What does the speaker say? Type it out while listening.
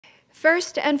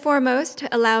First and foremost,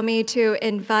 allow me to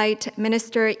invite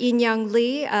Minister In-young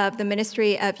Lee of the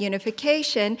Ministry of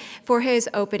Unification for his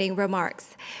opening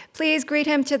remarks. Please greet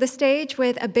him to the stage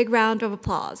with a big round of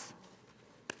applause.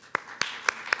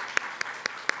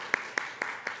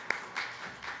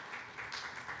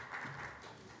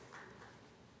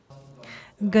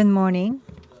 Good morning.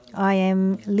 I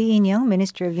am Lee In-young,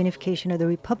 Minister of Unification of the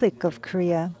Republic of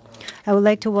Korea. I would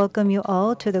like to welcome you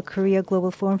all to the Korea Global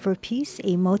Forum for Peace,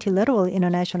 a multilateral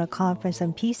international conference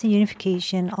on peace and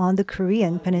unification on the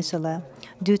Korean Peninsula.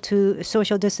 Due to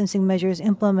social distancing measures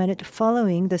implemented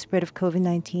following the spread of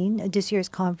COVID-19, this year's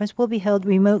conference will be held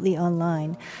remotely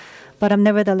online. But I'm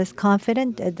nevertheless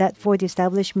confident that for the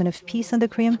establishment of peace on the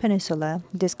Korean Peninsula,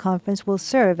 this conference will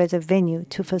serve as a venue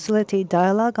to facilitate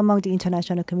dialogue among the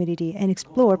international community and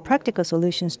explore practical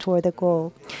solutions toward the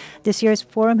goal. This year's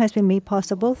forum has been made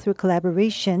possible through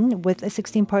collaboration with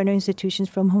 16 partner institutions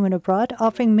from home and abroad,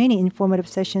 offering many informative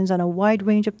sessions on a wide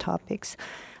range of topics.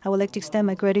 I would like to extend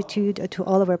my gratitude to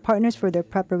all of our partners for their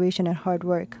preparation and hard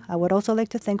work. I would also like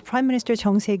to thank Prime Minister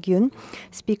Sye-kyun,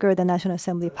 Speaker of the National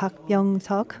Assembly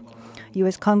Byeong-seug,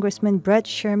 U.S. Congressman Brett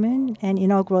Sherman, and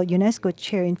Inaugural UNESCO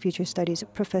Chair in Future Studies,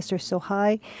 Professor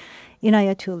Sohail,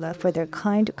 INAYATULLAH, for their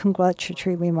kind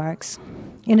congratulatory remarks.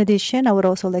 In addition, I would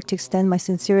also like to extend my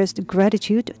sincerest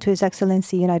gratitude to His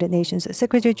Excellency United Nations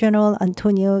Secretary General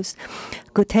Antonio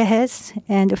Guterres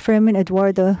and Fermin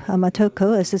Eduardo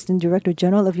Matoko, Assistant Director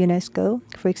General of UNESCO,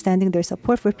 for extending their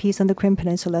support for peace on the Korean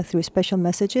Peninsula through special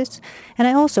messages. And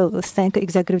I also thank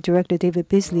Executive Director David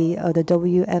Beasley of the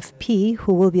WFP,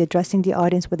 who will be addressing the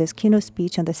audience with his keynote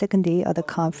speech on the second day of the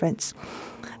conference.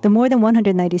 The more than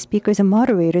 190 speakers and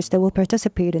moderators that will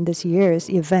participate in this year's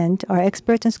event are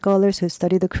experts and scholars who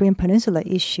study the Korean Peninsula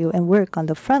issue and work on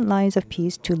the front lines of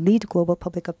peace to lead global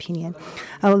public opinion.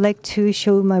 I would like to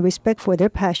show my respect for their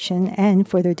passion and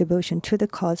for their devotion to the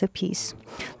cause of peace.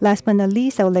 Last but not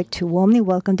least, I would like to warmly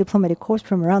welcome diplomatic corps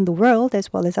from around the world,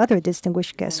 as well as other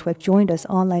distinguished guests who have joined us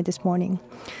online this morning.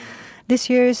 This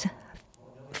year's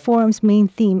Forum's main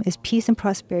theme is peace and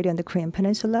prosperity on the Korean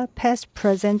Peninsula, past,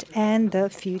 present, and the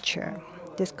future.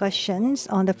 Discussions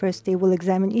on the first day will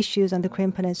examine issues on the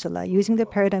Korean Peninsula using the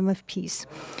paradigm of peace,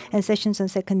 and sessions on the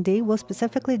second day will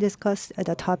specifically discuss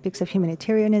the topics of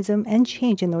humanitarianism and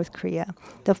change in North Korea.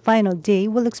 The final day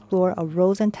will explore our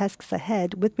roles and tasks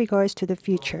ahead with regards to the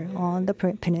future on the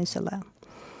Peninsula.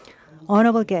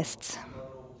 Honorable guests,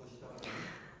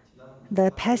 the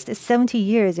past 70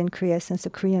 years in Korea since the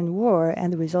Korean War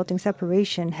and the resulting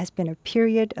separation has been a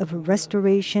period of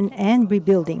restoration and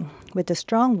rebuilding. With a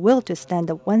strong will to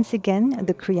stand up once again,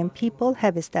 the Korean people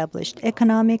have established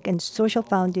economic and social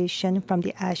foundation from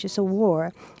the ashes of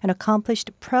war and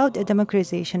accomplished proud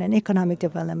democratization and economic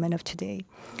development of today.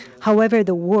 However,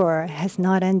 the war has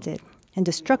not ended, and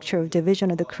the structure of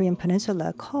division of the Korean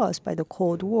Peninsula caused by the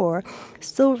Cold War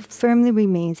still firmly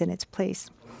remains in its place.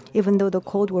 Even though the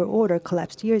Cold War order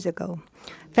collapsed years ago,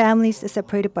 families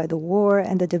separated by the war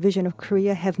and the division of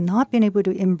Korea have not been able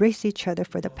to embrace each other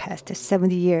for the past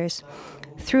 70 years.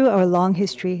 Through our long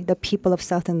history, the people of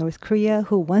South and North Korea,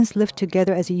 who once lived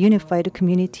together as a unified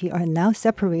community, are now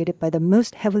separated by the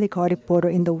most heavily guarded border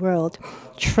in the world,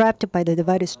 trapped by the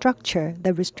divided structure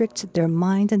that restricts their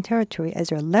minds and territory as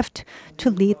they are left to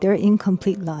lead their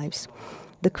incomplete lives.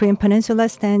 The Korean Peninsula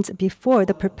stands before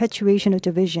the perpetuation of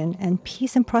division and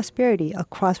peace and prosperity, a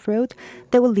crossroad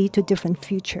that will lead to different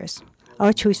futures.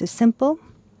 Our choice is simple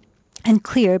and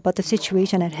clear, but the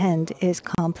situation at hand is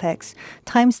complex.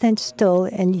 Time stands still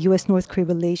in U.S.-North Korea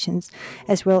relations,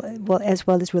 as well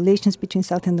as relations between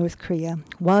South and North Korea,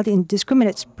 while the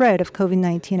indiscriminate spread of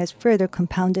COVID-19 has further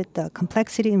compounded the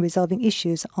complexity in resolving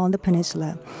issues on the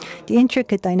peninsula. The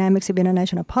intricate dynamics of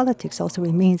international politics also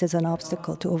remains as an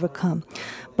obstacle to overcome.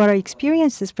 But our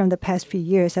experiences from the past few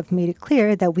years have made it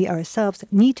clear that we ourselves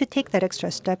need to take that extra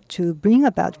step to bring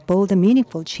about bold and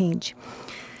meaningful change.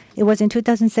 It was in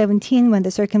 2017, when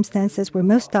the circumstances were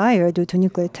most dire due to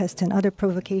nuclear tests and other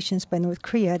provocations by North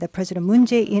Korea, that President Moon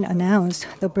Jae-in announced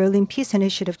the Berlin Peace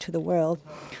Initiative to the world.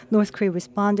 North Korea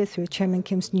responded through Chairman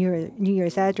Kim's New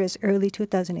Year's address early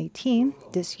 2018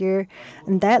 this year,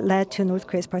 and that led to North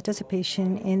Korea's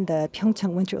participation in the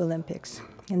Pyeongchang Winter Olympics.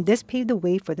 And this paved the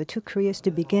way for the two Koreas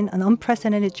to begin an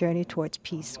unprecedented journey towards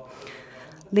peace.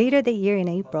 Later that year in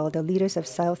April, the leaders of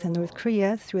South and North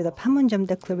Korea, through the Panmunjom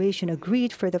Declaration,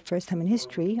 agreed for the first time in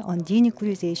history on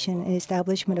denuclearization and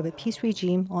establishment of a peace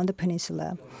regime on the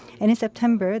peninsula. And in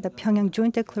September, the Pyongyang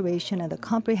Joint Declaration and the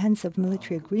Comprehensive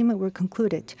Military Agreement were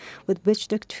concluded, with which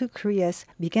the two Koreas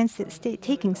began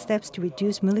taking steps to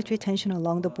reduce military tension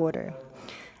along the border.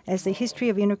 As the history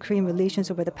of inter-Korean relations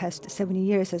over the past 70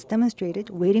 years has demonstrated,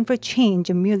 waiting for change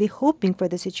and merely hoping for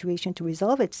the situation to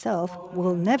resolve itself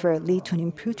will never lead to an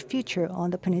improved future on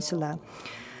the peninsula.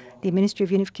 The Ministry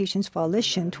of Unification's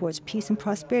volition towards peace and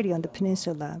prosperity on the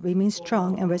peninsula remains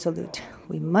strong and resolute.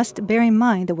 We must bear in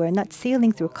mind that we're not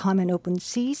sailing through calm and open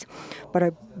seas, but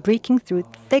are breaking through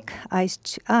thick ice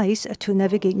to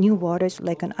navigate new waters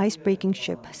like an ice-breaking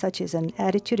ship, such is an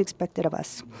attitude expected of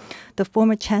us. The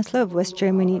former Chancellor of West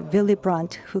Germany, Willy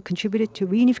Brandt, who contributed to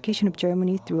reunification of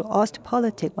Germany through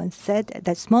Ostpolitik, once said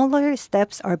that smaller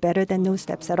steps are better than no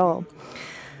steps at all.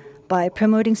 By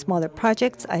promoting smaller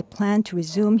projects, I plan to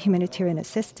resume humanitarian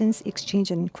assistance,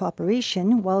 exchange, and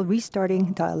cooperation while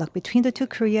restarting dialogue between the two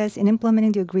Koreas and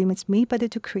implementing the agreements made by the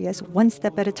two Koreas one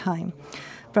step at a time.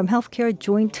 From healthcare,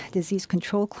 joint disease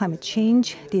control, climate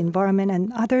change, the environment,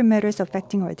 and other matters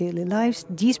affecting our daily lives,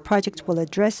 these projects will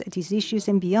address these issues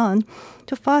and beyond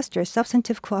to foster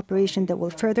substantive cooperation that will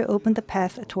further open the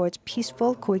path towards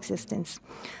peaceful coexistence.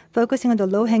 Focusing on the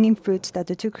low-hanging fruits that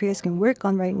the two Koreas can work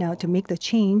on right now to make the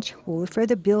change, we will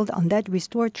further build on that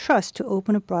restored trust to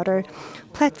open a broader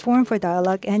platform for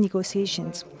dialogue and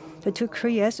negotiations. The two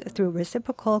Koreas, through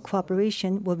reciprocal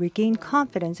cooperation, will regain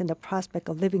confidence in the prospect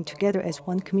of living together as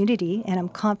one community, and I'm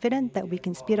confident that we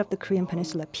can speed up the Korean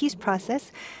Peninsula peace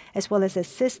process, as well as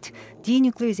assist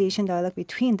denuclearization dialogue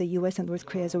between the U.S. and North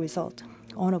Korea as a result.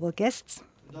 Honorable guests,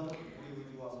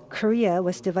 Korea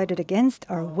was divided against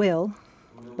our will,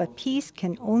 but peace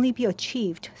can only be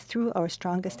achieved through our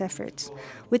strongest efforts.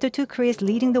 With the two Koreas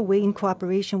leading the way in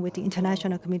cooperation with the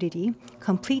international community,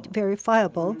 complete,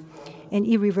 verifiable, and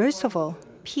irreversible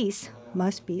peace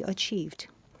must be achieved.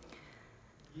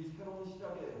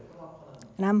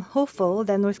 And I'm hopeful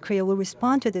that North Korea will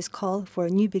respond to this call for a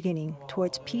new beginning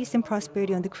towards peace and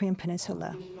prosperity on the Korean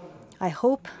Peninsula. I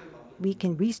hope we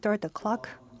can restart the clock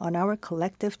on our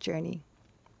collective journey.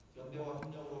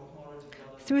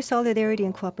 Through solidarity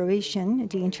and cooperation,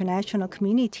 the international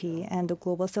community and the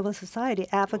global civil society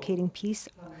advocating peace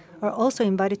are also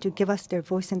invited to give us their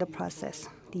voice in the process.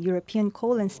 The European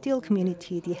coal and steel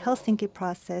community, the Helsinki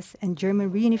process, and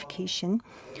German reunification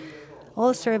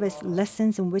all serve as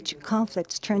lessons in which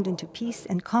conflicts turned into peace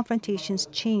and confrontations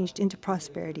changed into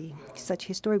prosperity. Such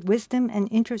historic wisdom and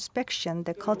introspection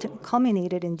that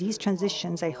culminated in these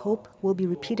transitions, I hope, will be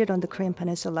repeated on the Korean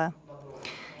Peninsula.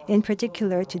 In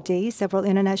particular, today, several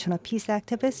international peace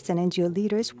activists and NGO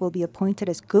leaders will be appointed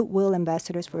as Goodwill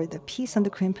ambassadors for the peace on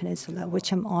the Korean Peninsula,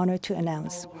 which I'm honored to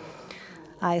announce.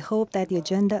 I hope that the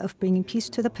agenda of bringing peace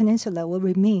to the peninsula will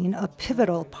remain a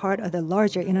pivotal part of the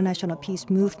larger international peace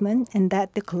movement, and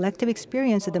that the collective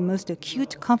experience of the most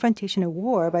acute confrontation of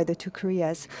war by the two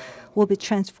Koreas will be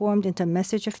transformed into a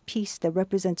message of peace that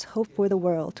represents hope for the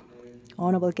world.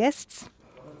 Honorable guests,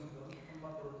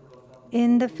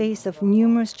 in the face of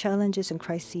numerous challenges and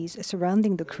crises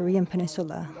surrounding the Korean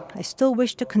Peninsula, I still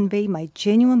wish to convey my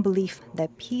genuine belief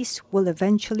that peace will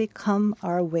eventually come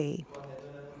our way.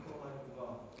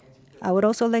 I would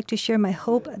also like to share my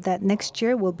hope that next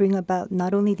year will bring about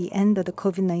not only the end of the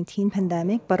COVID-19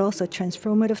 pandemic, but also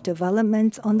transformative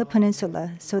developments on the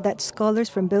peninsula so that scholars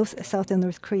from both South and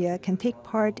North Korea can take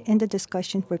part in the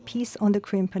discussion for peace on the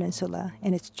Korean Peninsula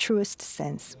in its truest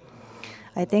sense.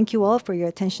 I thank you all for your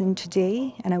attention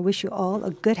today, and I wish you all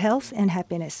a good health and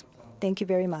happiness. Thank you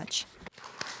very much.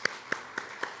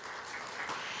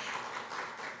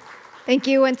 Thank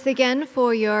you once again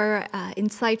for your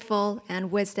insightful and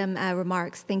wisdom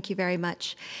remarks. Thank you very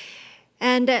much.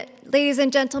 And ladies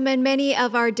and gentlemen, many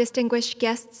of our distinguished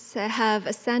guests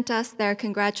have sent us their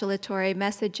congratulatory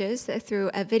messages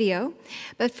through a video.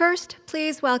 But first,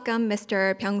 please welcome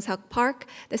Mr. Byeong-seug Park,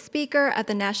 the Speaker of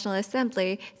the National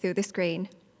Assembly, through the screen.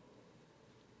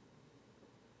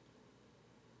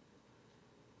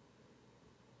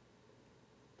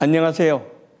 안녕하세요.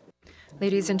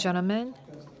 Ladies and gentlemen,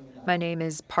 my name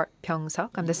is Park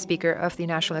Byeong-seug. I'm the Speaker of the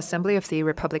National Assembly of the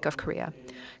Republic of Korea.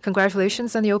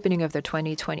 Congratulations on the opening of the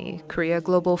 2020 Korea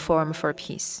Global Forum for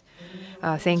Peace.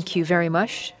 Thank you very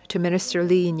much to Minister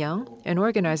Lee In-young and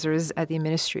organizers at the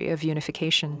Ministry of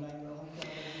Unification.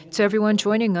 To everyone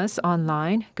joining us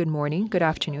online, good morning, good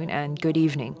afternoon, and good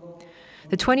evening.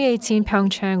 The 2018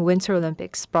 Pyeongchang Winter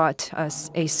Olympics brought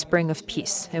us a spring of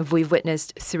peace, and we've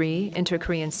witnessed 3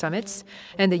 inter-Korean summits,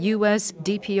 and the U.S.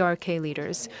 DPRK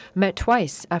leaders met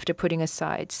twice after putting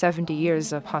aside 70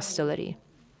 years of hostility.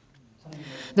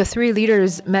 The 3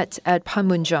 leaders met at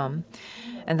Panmunjom,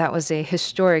 and that was a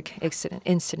historic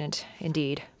incident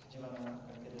indeed.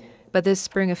 But this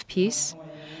spring of peace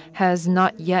has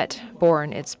not yet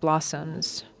borne its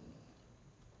blossoms.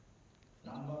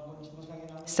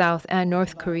 South and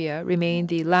North Korea remain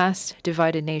the last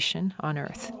divided nation on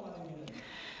Earth.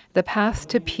 The path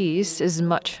to peace is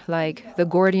much like the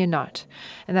Gordian knot,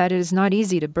 and that it is not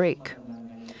easy to break.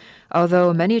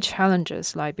 Although many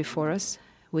challenges lie before us,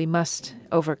 we must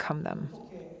overcome them.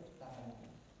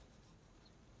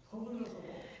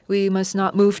 We must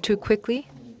not move too quickly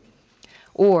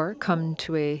or come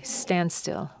to a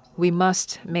standstill. We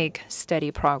must make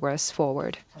steady progress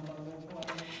forward.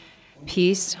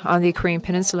 Peace on the Korean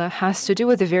Peninsula has to do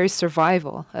with the very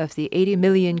survival of the 80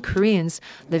 million Koreans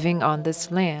living on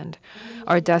this land.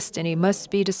 Our destiny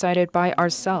must be decided by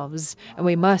ourselves, and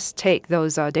we must take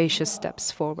those audacious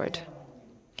steps forward.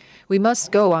 We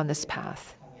must go on this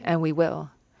path, and we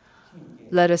will.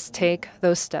 Let us take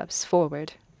those steps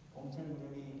forward.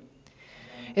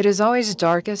 It is always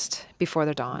darkest before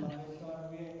the dawn.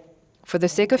 For the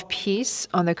sake of peace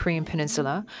on the Korean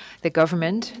Peninsula, the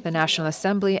government, the National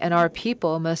Assembly, and our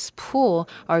people must pool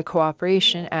our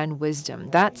cooperation and wisdom.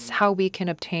 That's how we can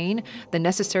obtain the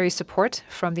necessary support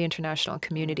from the international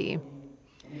community.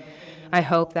 I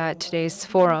hope that today's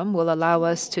forum will allow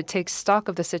us to take stock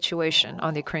of the situation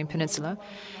on the Korean Peninsula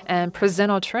and present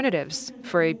alternatives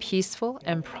for a peaceful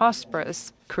and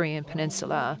prosperous Korean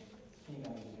Peninsula.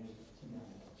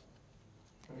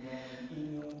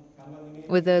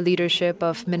 With the leadership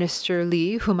of Minister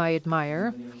Lee, whom I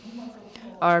admire,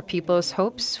 our people's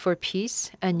hopes for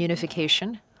peace and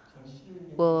unification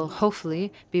will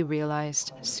hopefully be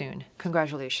realized soon.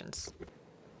 Congratulations.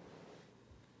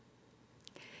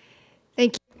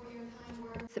 Thank you for your kind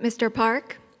words, Mr.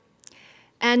 Park.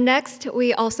 And next,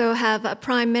 we also have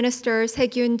Prime Minister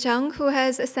Sye-kyun, who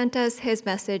has sent us his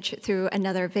message through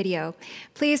another video.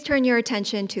 Please turn your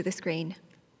attention to the screen.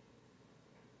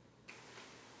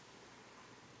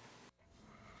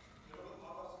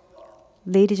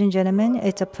 Ladies and gentlemen,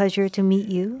 it's a pleasure to meet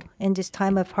you in this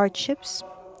time of hardships.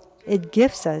 It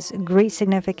gives us great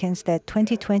significance that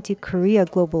 2020 Korea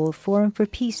Global Forum for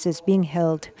Peace is being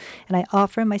held, and I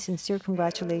offer my sincere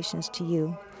congratulations to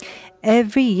you.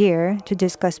 Every year, to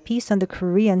discuss peace on the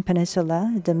Korean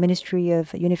Peninsula, the Ministry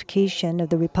of Unification of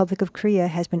the Republic of Korea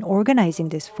has been organizing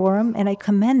this forum, and I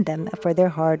commend them for their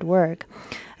hard work.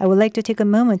 I would like to take a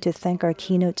moment to thank our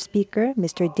keynote speaker,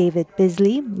 Mr. David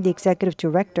Bisley, the Executive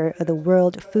Director of the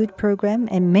World Food Program,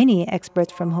 and many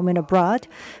experts from home and abroad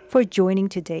for joining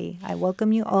today. I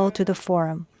welcome you all to the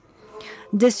forum.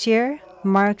 This year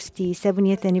marks the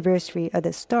 70th anniversary of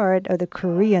the start of the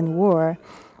Korean War,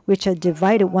 which had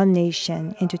divided one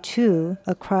nation into two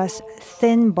across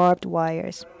thin barbed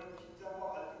wires.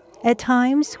 At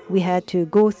times, we had to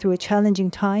go through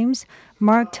challenging times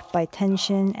marked by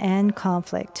tension and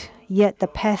conflict. Yet the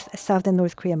path South and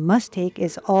North Korea must take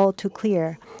is all too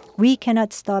clear. We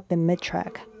cannot stop in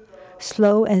mid-track.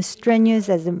 Slow and strenuous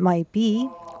as it might be,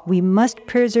 we must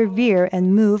persevere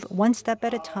and move one step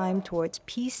at a time towards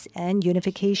peace and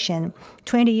unification.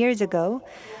 20 years ago,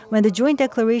 when the Joint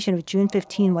Declaration of June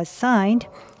 15 was signed,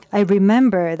 I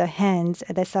remember the hands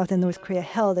that South and North Korea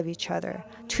held of each other.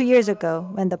 2 years ago,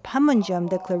 when the Panmunjom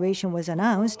Declaration was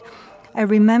announced, I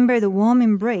remember the warm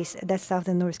embrace that South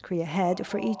and North Korea had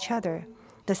for each other.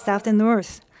 The South and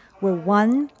North were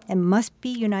one and must be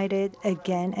united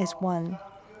again as one.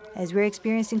 As we're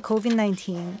experiencing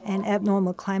COVID-19 and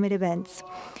abnormal climate events,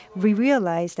 we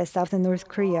realize that South and North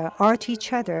Korea are to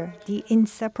each other the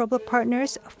inseparable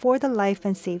partners for the life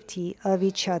and safety of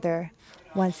each other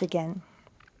once again.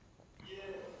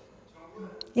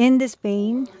 In this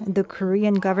vein, the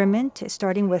Korean government,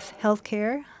 starting with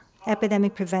healthcare,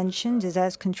 epidemic prevention,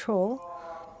 disaster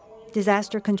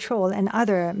control, and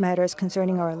other matters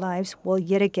concerning our lives, will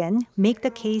yet again make the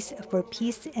case for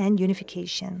peace and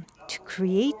unification. To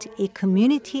create a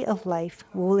community of life,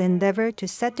 we will endeavor to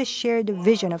set the shared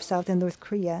vision of South and North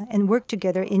Korea and work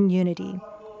together in unity.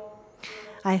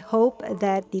 I hope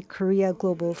that the Korea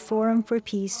Global Forum for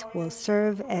Peace will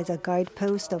serve as a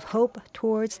guidepost of hope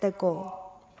towards that goal.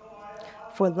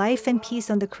 For life and peace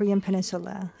on the Korean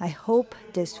Peninsula, I hope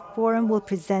this forum will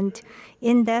present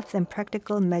in-depth and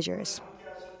practical measures.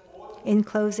 In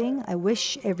closing, I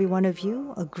wish every one of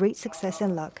you a great success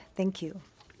and luck. Thank you.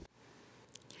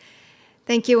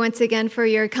 Thank you once again for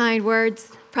your kind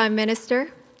words, Prime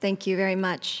Minister. Thank you very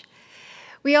much.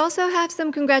 We also have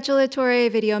some congratulatory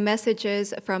video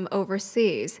messages from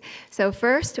overseas. So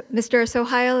first, Mr.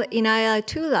 Sohail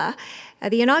INAYATULLAH,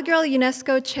 the inaugural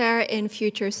UNESCO Chair in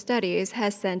Future Studies,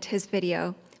 has sent his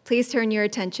video. Please turn your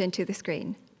attention to the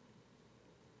screen.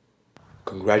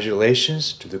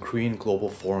 Congratulations to the Korean Global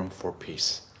Forum for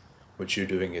Peace. What you're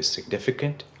doing is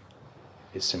significant,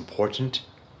 it's important,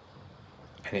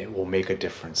 and it will make a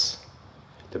difference.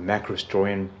 The macro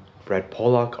historian Brad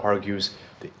Pollock argues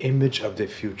the image of the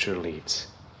future leads.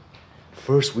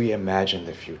 First, we imagine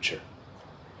the future.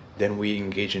 Then we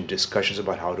engage in discussions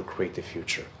about how to create the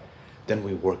future. Then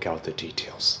we work out the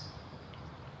details.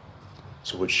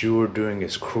 So what you are doing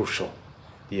is crucial.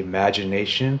 The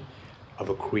imagination of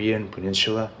a Korean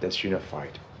peninsula that's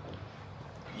unified.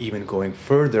 Even going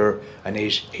further, an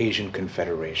Asian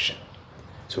confederation.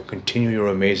 So continue your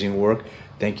amazing work.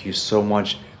 Thank you so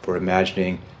much for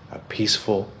imagining a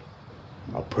peaceful,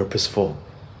 a purposeful,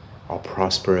 a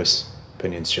prosperous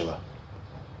peninsula.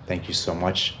 Thank you so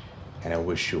much, and I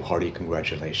wish you hearty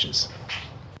congratulations.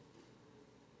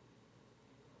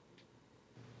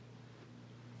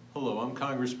 Hello, I'm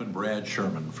Congressman Brad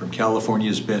Sherman from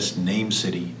California's best named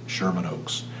city, Sherman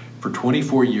Oaks. For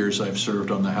 24 years, I've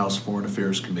served on the House Foreign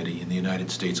Affairs Committee in the United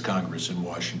States Congress in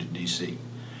Washington, D.C.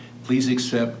 Please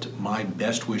accept my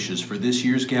best wishes for this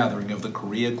year's gathering of the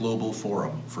Korea Global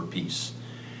Forum for Peace.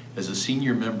 As a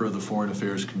senior member of the Foreign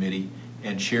Affairs Committee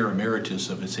and Chair Emeritus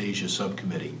of its Asia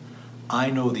Subcommittee,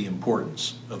 I know the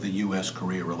importance of the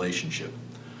U.S.-Korea relationship.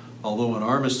 Although an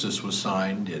armistice was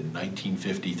signed in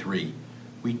 1953,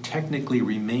 we technically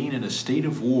remain in a state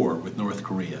of war with North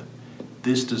Korea.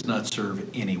 This does not serve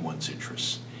anyone's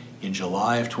interests. In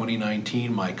July of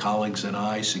 2019, my colleagues and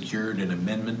I secured an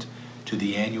amendment to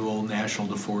the annual National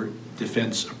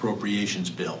Defense Appropriations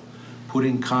Bill,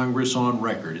 putting Congress on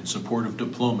record in support of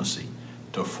diplomacy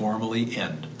to formally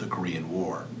end the Korean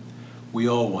War. We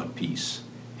all want peace,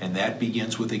 and that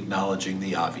begins with acknowledging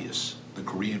the obvious. The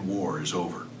Korean War is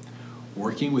over.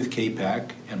 Working with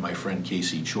KPAC and my friend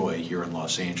Casey Choi here in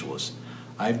Los Angeles,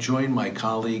 I've joined my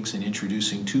colleagues in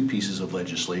introducing two pieces of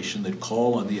legislation that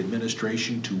call on the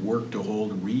administration to work to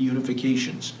hold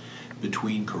reunifications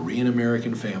between Korean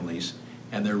American families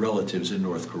and their relatives in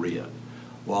North Korea.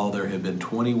 While there have been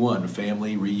 21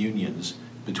 family reunions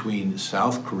between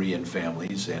South Korean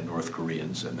families and North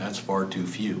Koreans, and that's far too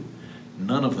few,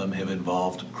 none of them have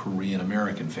involved Korean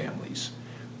American families.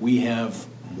 We have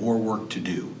more work to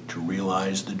do to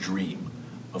realize the dream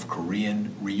of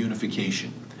Korean reunification,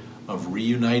 of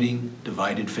reuniting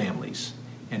divided families,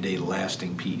 and a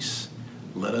lasting peace.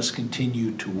 Let us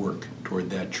continue to work toward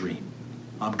that dream.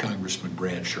 I'm Congressman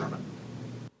Brad Sherman.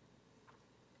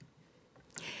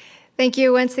 Thank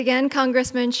you once again,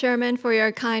 Congressman Sherman, for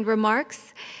your kind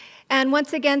remarks. And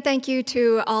once again, thank you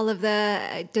to all of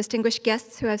the distinguished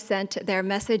guests who have sent their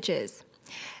messages.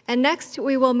 And next,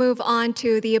 we will move on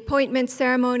to the appointment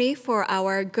ceremony for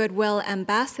our Goodwill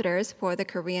ambassadors for the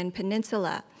Korean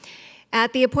Peninsula.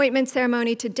 At the appointment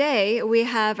ceremony today, we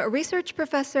have Research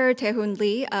Professor Daehoon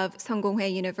Lee of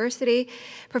SungKongHoe University,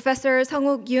 Professor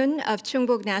Yoon of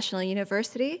Chungbuk National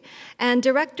University, and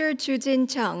Director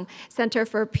Jujin Chung, Center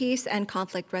for Peace and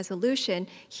Conflict Resolution,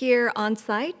 here on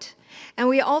site. And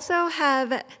we also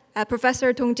have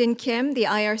Professor Dong-Jin Kim, the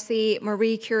IRC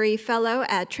Marie Curie Fellow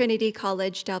at Trinity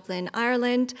College, Dublin,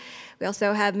 Ireland. We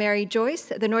also have Mary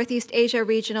Joyce, the Northeast Asia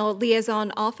Regional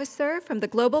Liaison Officer from the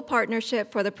Global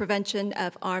Partnership for the Prevention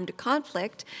of Armed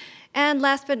Conflict. And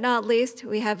last but not least,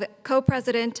 we have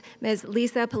co-president Ms.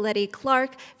 Lisa Pelletti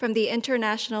Clark from the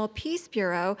International Peace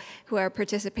Bureau, who are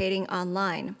participating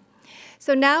online.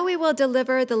 So now we will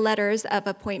deliver the letters of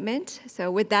appointment.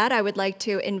 So with that, I would like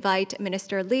to invite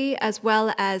Minister Lee as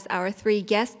well as our three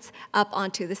guests up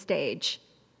onto the stage.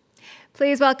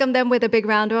 Please welcome them with a big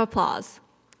round of applause.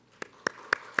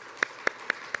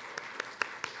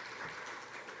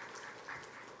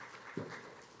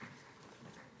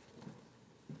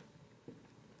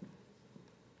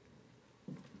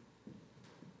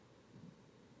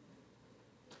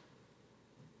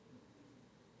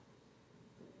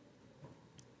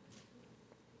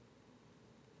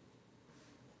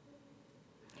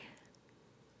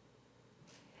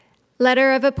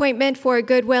 Letter of appointment for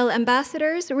Goodwill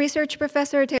ambassadors. Research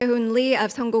Professor Daehoon Lee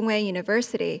of SungKongHoe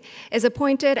University is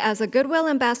appointed as a Goodwill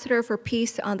ambassador for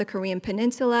peace on the Korean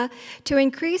Peninsula to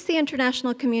increase the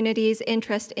international community's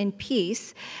interest in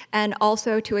peace and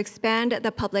also to expand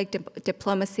the public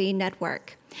diplomacy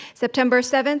network. September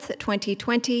 7th,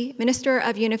 2020, Minister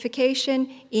of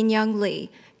Unification, In-young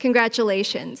Lee.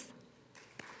 Congratulations.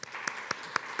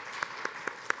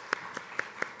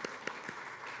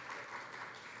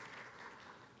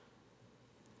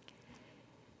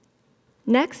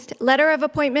 Next, letter of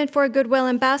appointment for Goodwill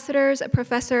ambassadors,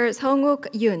 Professor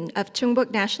Yoon of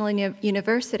Chungbuk National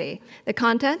University. The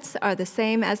contents are the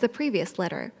same as the previous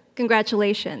letter.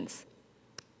 Congratulations.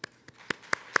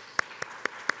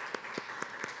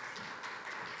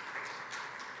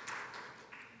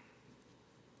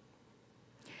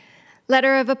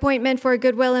 Letter of appointment for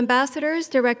Goodwill Ambassadors,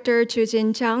 Director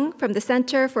Jujin Chung from the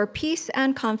Center for Peace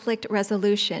and Conflict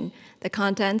Resolution. The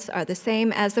contents are the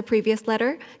same as the previous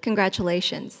letter.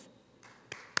 Congratulations.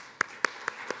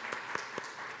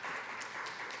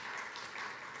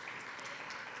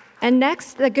 And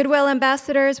next, the Goodwill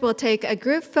Ambassadors will take a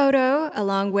group photo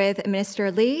along with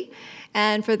Minister Lee.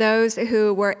 And for those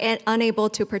who were unable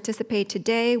to participate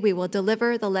today, we will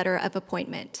deliver the letter of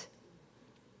appointment.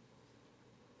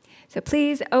 So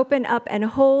please open up and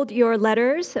hold your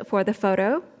letters for the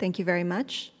photo. Thank you very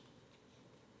much.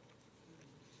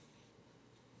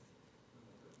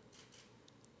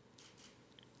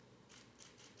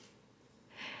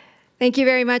 Thank you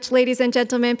very much, ladies and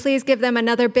gentlemen. Please give them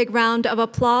another big round of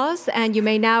applause, and you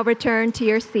may now return to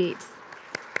your seats.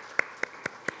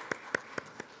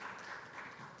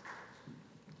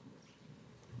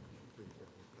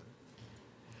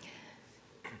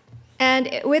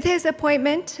 And with his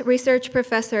appointment, research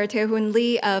professor Daehoon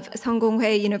Lee of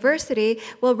SungKongHoe University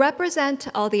will represent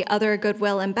all the other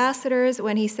Goodwill ambassadors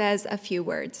when he says a few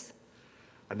words.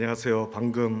 안녕하세요.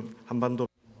 방금 한반도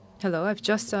Hello, I've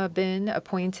just been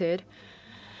appointed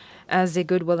as a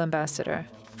Goodwill Ambassador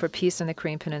for peace in the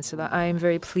Korean Peninsula. I am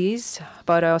very pleased,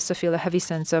 but I also feel a heavy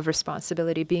sense of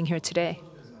responsibility being here today.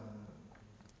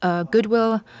 A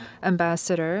Goodwill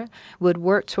Ambassador would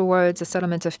work towards a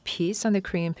settlement of peace on the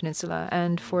Korean Peninsula,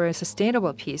 and for a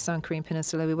sustainable peace on Korean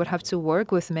Peninsula, we would have to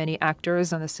work with many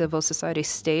actors on the civil society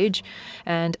stage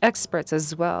and experts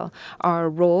as well. Our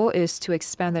role is to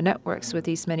expand the networks with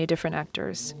these many different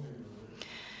actors.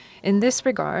 In this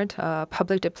regard,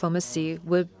 public diplomacy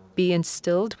would be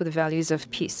instilled with the values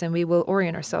of peace, and we will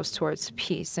orient ourselves towards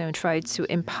peace and try to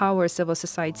empower civil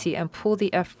society and pull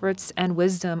the efforts and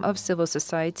wisdom of civil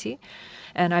society.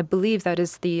 And I believe that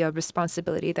is the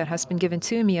responsibility that has been given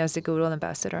to me as the Goodwill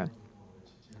Ambassador.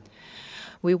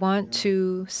 We want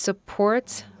to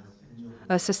support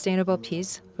a sustainable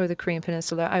peace for the Korean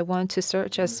Peninsula. I want to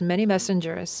search as many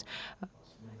messengers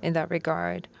in that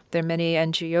regard. There are many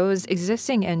NGOs,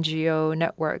 existing NGO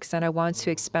networks, and I want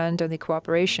to expand on the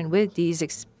cooperation with these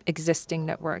existing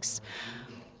networks.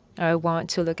 I want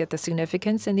to look at the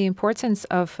significance and the importance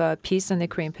of peace in the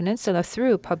Korean Peninsula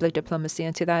through public diplomacy.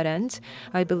 And to that end,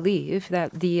 I believe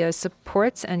that the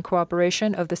support and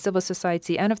cooperation of the civil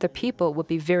society and of the people will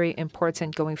be very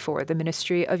important going forward. The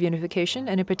Ministry of Unification,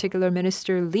 and in particular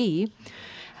Minister Lee,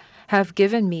 have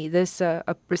given me this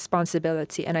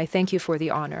responsibility, and I thank you for the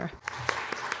honor.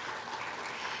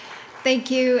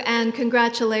 Thank you, and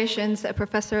congratulations,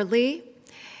 Professor Lee.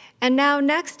 And now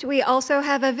next, we also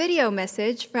have a video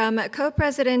message from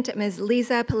Co-President Ms.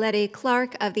 Lisa Pelletti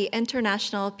Clark of the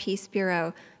International Peace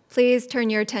Bureau. Please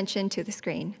turn your attention to the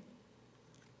screen.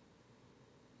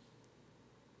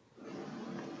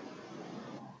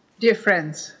 Dear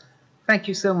friends, thank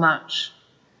you so much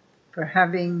for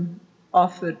having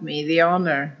offered me the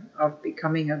honor of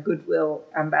becoming a Goodwill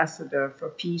Ambassador for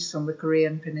peace on the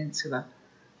Korean Peninsula.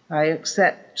 I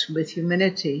accept with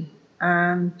humility,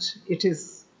 and it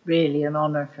is really an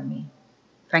honor for me.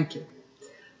 Thank you.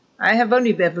 I have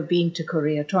only ever been to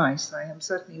Korea twice. I am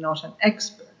certainly not an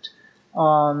expert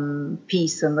on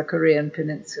peace on the Korean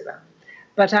Peninsula,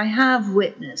 but I have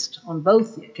witnessed on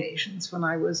both the occasions when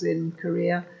I was in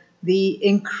Korea the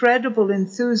incredible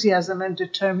enthusiasm and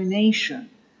determination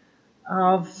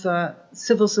of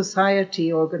civil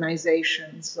society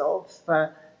organizations, of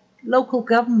local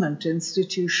government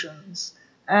institutions,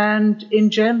 and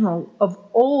in general of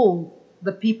all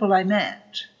the people I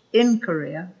met in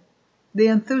Korea, the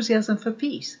enthusiasm for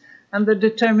peace and the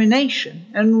determination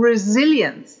and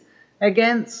resilience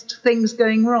against things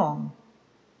going wrong.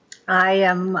 I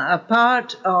am a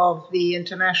part of the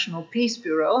International Peace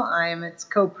Bureau. I am its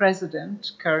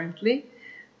co-president currently.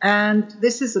 And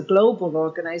this is a global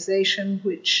organization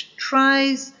which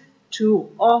tries to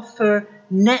offer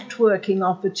networking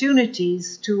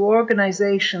opportunities to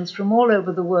organizations from all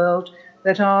over the world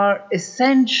that are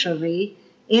essentially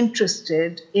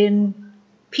interested in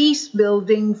peace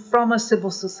building from a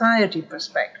civil society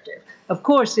perspective. Of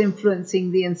course,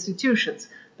 influencing the institutions,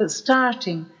 but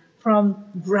starting from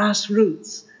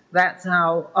grassroots. That's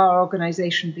how our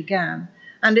organization began.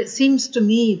 And it seems to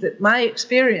me that my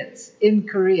experience in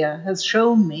Korea has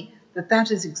shown me that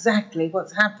that is exactly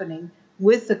what's happening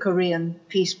with the Korean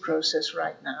peace process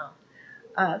right now.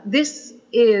 This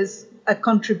is a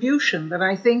contribution that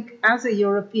I think, as a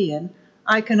European,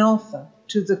 I can offer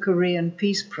to the Korean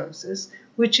peace process,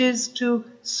 which is to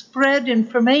spread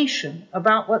information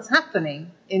about what's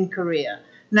happening in Korea.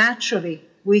 Naturally,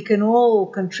 we can all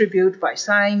contribute by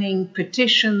signing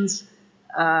petitions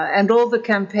and all the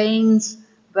campaigns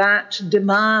that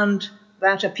demand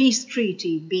that a peace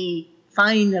treaty be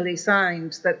finally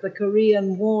signed, that the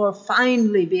Korean War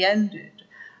finally be ended,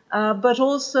 but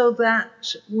also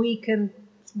that we can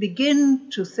begin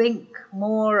to think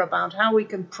more about how we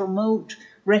can promote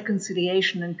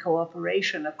reconciliation and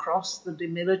cooperation across the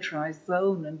demilitarized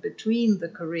zone and between the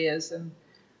Koreas,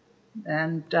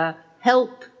 and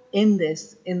help in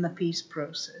this in the peace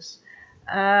process.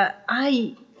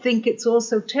 I think it's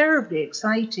also terribly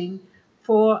exciting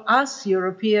for us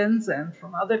Europeans and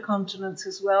from other continents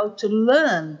as well to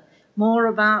learn more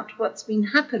about what's been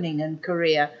happening in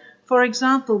Korea. For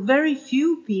example, very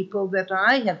few people that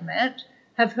I have met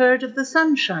have heard of the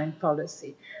Sunshine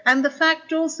Policy, and the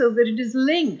fact also that it is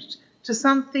linked to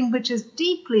something which is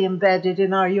deeply embedded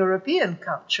in our European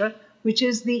culture, which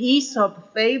is the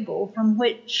Aesop fable from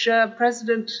which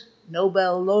President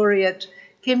Nobel laureate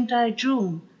Kim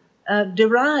Dae-jung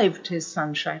derived his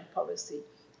Sunshine Policy.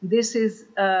 This is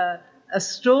a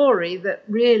story that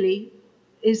really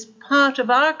is part of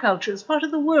our culture, it's part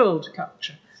of the world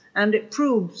culture, and it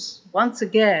proves once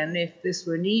again, if this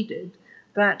were needed,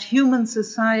 that human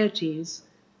societies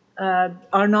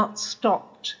are not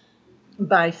stopped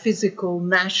by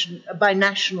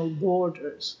national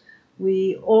borders.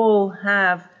 We all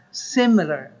have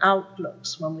similar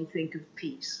outlooks when we think of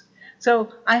peace.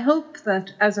 So I hope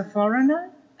that as a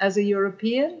foreigner, as a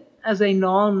European, as a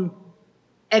non-expert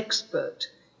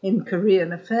in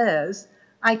Korean affairs,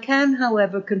 I can,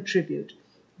 however, contribute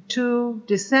to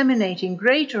disseminating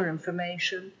greater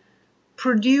information,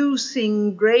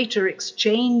 producing greater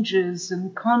exchanges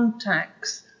and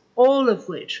contacts, all of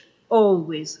which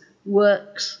always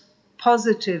works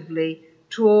positively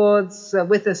towards,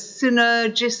 with a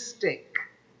synergistic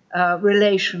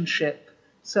relationship,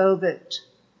 so that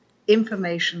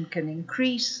information can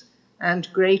increase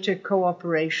and greater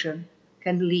cooperation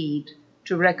can lead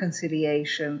to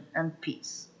reconciliation and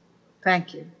peace.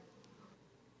 Thank you.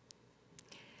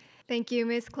 Thank you,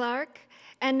 Ms. Clark.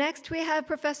 And next we have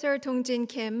Professor Dong-Jin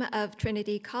Kim of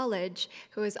Trinity College,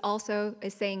 who is also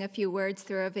saying a few words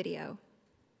through a video.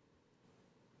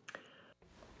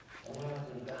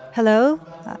 Hello,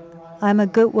 I'm a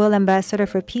Goodwill Ambassador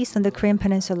for Peace on the Korean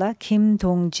Peninsula, Kim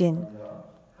Dong-Jin.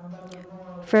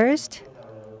 First,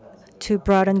 to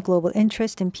broaden global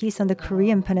interest in peace on the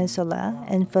Korean Peninsula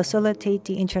and facilitate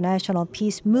the international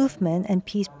peace movement and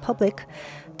peace public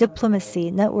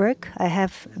diplomacy network, I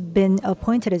have been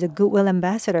appointed as a Goodwill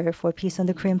Ambassador for Peace on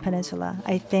the Korean Peninsula.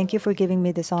 I thank you for giving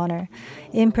me this honor.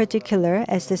 In particular,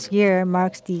 as this year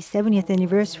marks the 70th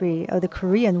anniversary of the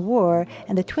Korean War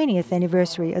and the 20th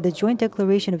anniversary of the Joint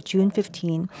Declaration of June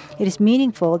 15, it is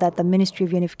meaningful that the Ministry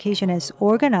of Unification has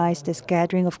organized this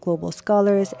gathering of global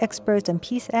scholars, experts, and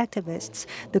peace activists,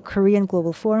 the Korean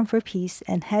Global Forum for Peace,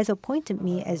 and has appointed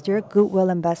me as their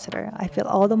Goodwill Ambassador. I feel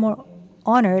all the more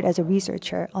honored as a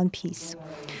researcher on peace.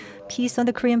 Peace on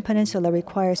the Korean Peninsula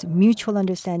requires mutual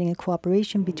understanding and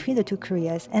cooperation between the two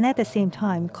Koreas, and at the same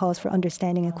time calls for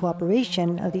understanding and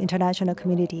cooperation of the international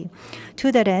community.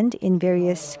 To that end, in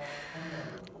various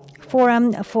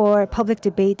forum for public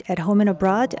debate at home and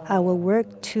abroad, I will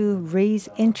work to raise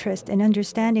interest and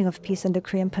understanding of peace on the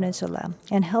Korean Peninsula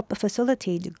and help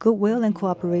facilitate goodwill and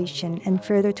cooperation, and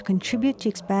further to contribute to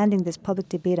expanding this public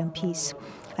debate on peace.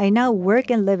 I now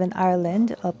work and live in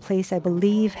Ireland, a place I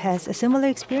believe has similar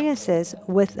experiences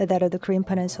with that of the Korean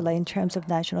Peninsula in terms of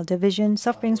national division,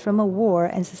 sufferings from a war,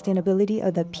 and sustainability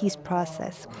of the peace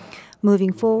process.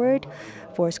 Moving forward,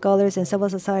 for scholars and civil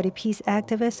society peace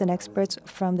activists and experts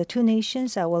from the two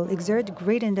nations, I will exert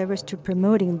great endeavors to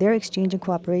promoting their exchange and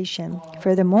cooperation.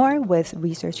 Furthermore, with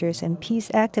researchers and peace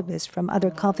activists from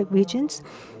other conflict regions,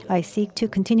 I seek to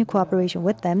continue cooperation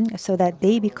with them so that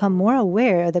they become more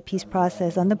aware of the peace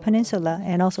process on the peninsula,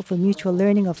 and also for mutual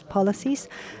learning of policies,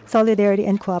 solidarity,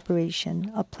 and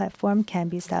cooperation. A platform can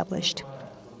be established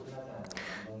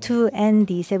to end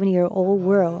the 70-year-old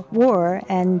war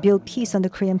and build peace on the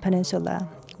Korean Peninsula.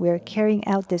 We are carrying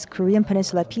out this Korean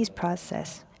Peninsula peace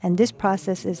process. And this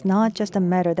process is not just a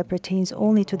matter that pertains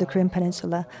only to the Korean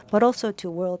Peninsula, but also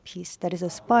to world peace that is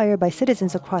aspired by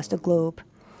citizens across the globe.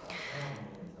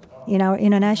 In our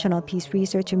international peace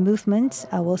research and movements,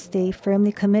 I will stay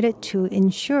firmly committed to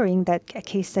ensuring that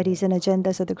case studies and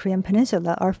agendas of the Korean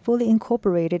Peninsula are fully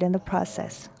incorporated in the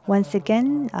process. Once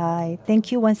again, I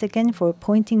thank you once again for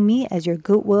appointing me as your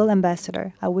Goodwill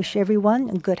Ambassador. I wish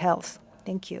everyone good health.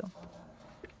 Thank you.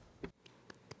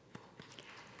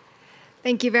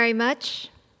 Thank you very much.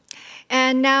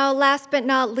 And now, last but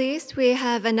not least, we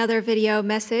have another video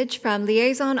message from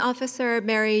Liaison Officer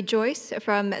Mary Joyce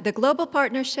from the Global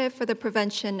Partnership for the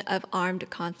Prevention of Armed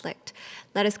Conflict.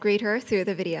 Let us greet her through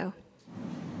the video.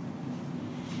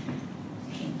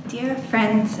 Dear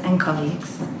friends and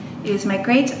colleagues, it is my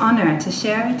great honor to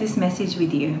share this message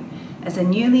with you as a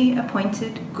newly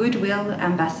appointed Goodwill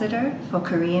Ambassador for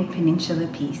Korean Peninsula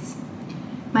Peace.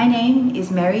 My name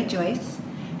is Mary Joyce,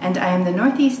 and I am the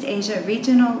Northeast Asia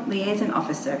Regional Liaison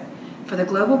Officer for the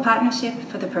Global Partnership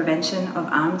for the Prevention of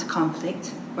Armed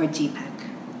Conflict, or GPAC.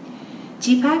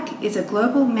 GPAC is a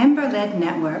global member-led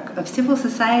network of civil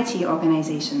society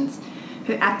organizations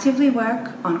who actively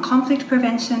work on conflict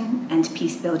prevention and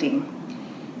peace building.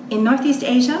 In Northeast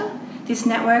Asia, this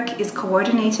network is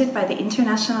coordinated by the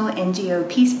international NGO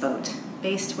Peace Boat,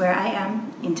 based where I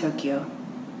am in Tokyo.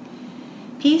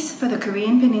 Peace for the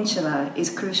Korean Peninsula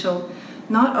is crucial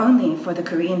not only for the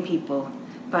Korean people,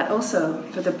 but also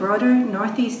for the broader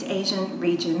Northeast Asian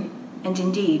region, and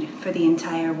indeed for the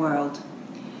entire world.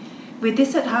 With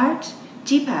this at heart,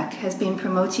 GPAC has been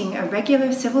promoting a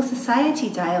regular civil society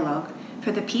dialogue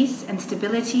for the peace and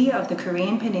stability of the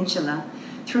Korean Peninsula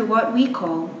through what we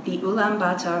call the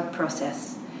Ulaanbaatar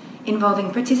process,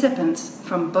 involving participants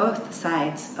from both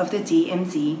sides of the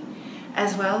DMZ,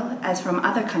 as well as from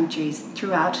other countries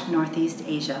throughout Northeast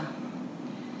Asia.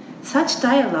 Such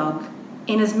dialogue,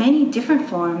 in as many different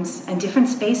forms and different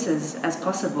spaces as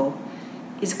possible,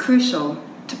 is crucial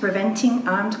to preventing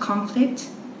armed conflict,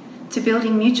 to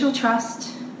building mutual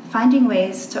trust, finding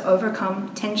ways to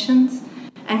overcome tensions,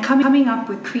 and coming up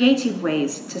with creative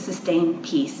ways to sustain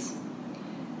peace.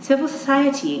 Civil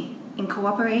society, in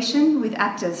cooperation with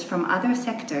actors from other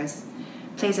sectors,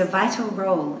 plays a vital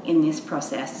role in this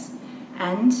process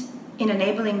and in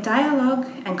enabling dialogue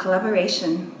and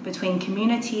collaboration between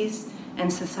communities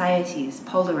and societies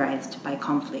polarized by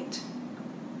conflict.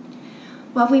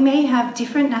 While we may have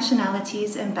different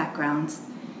nationalities and backgrounds,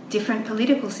 different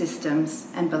political systems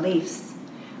and beliefs,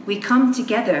 we come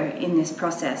together in this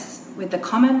process with the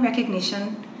common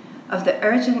recognition of the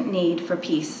urgent need for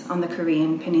peace on the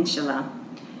Korean Peninsula,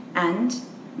 and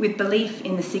with belief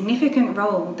in the significant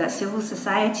role that civil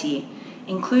society,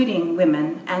 including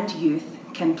women and youth,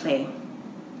 can play.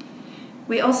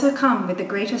 We also come with the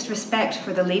greatest respect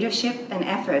for the leadership and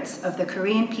efforts of the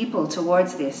Korean people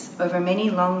towards this over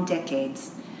many long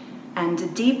decades, and a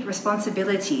deep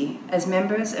responsibility as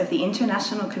members of the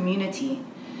international community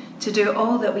to do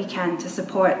all that we can to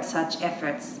support such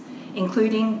efforts,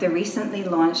 including the recently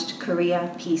launched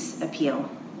Korea Peace Appeal.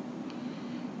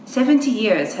 70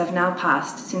 years have now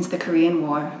passed since the Korean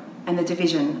War and the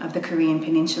division of the Korean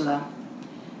Peninsula.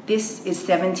 This is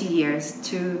 70 years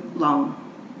too long.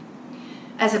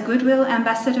 As a Goodwill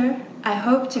Ambassador, I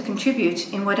hope to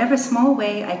contribute in whatever small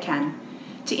way I can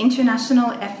to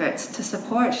international efforts to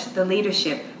support the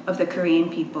leadership of the Korean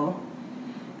people,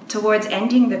 towards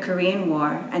ending the Korean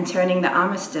War and turning the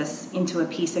armistice into a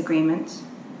peace agreement,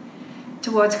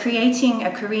 towards creating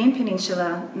a Korean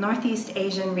Peninsula, Northeast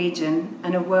Asian region,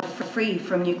 and a world free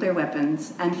from nuclear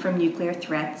weapons and from nuclear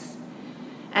threats,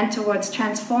 and towards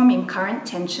transforming current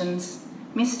tensions,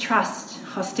 mistrust,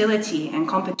 hostility, and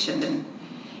competition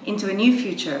into a new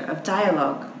future of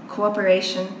dialogue,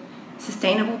 cooperation,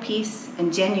 sustainable peace,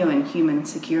 and genuine human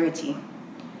security.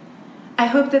 I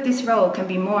hope that this role can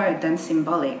be more than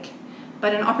symbolic,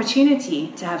 but an opportunity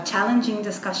to have challenging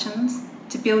discussions,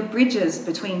 to build bridges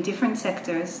between different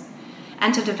sectors,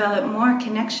 and to develop more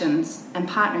connections and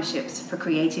partnerships for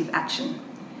creative action.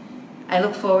 I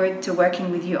look forward to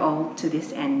working with you all to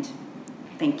this end.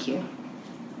 Thank you.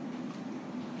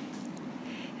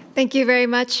 Thank you very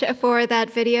much for that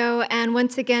video. And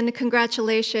once again,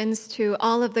 congratulations to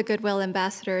all of the Goodwill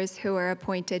ambassadors who were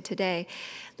appointed today.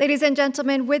 Ladies and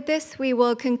gentlemen, with this, we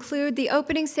will conclude the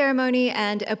opening ceremony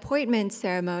and appointment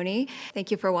ceremony.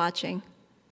 Thank you for watching.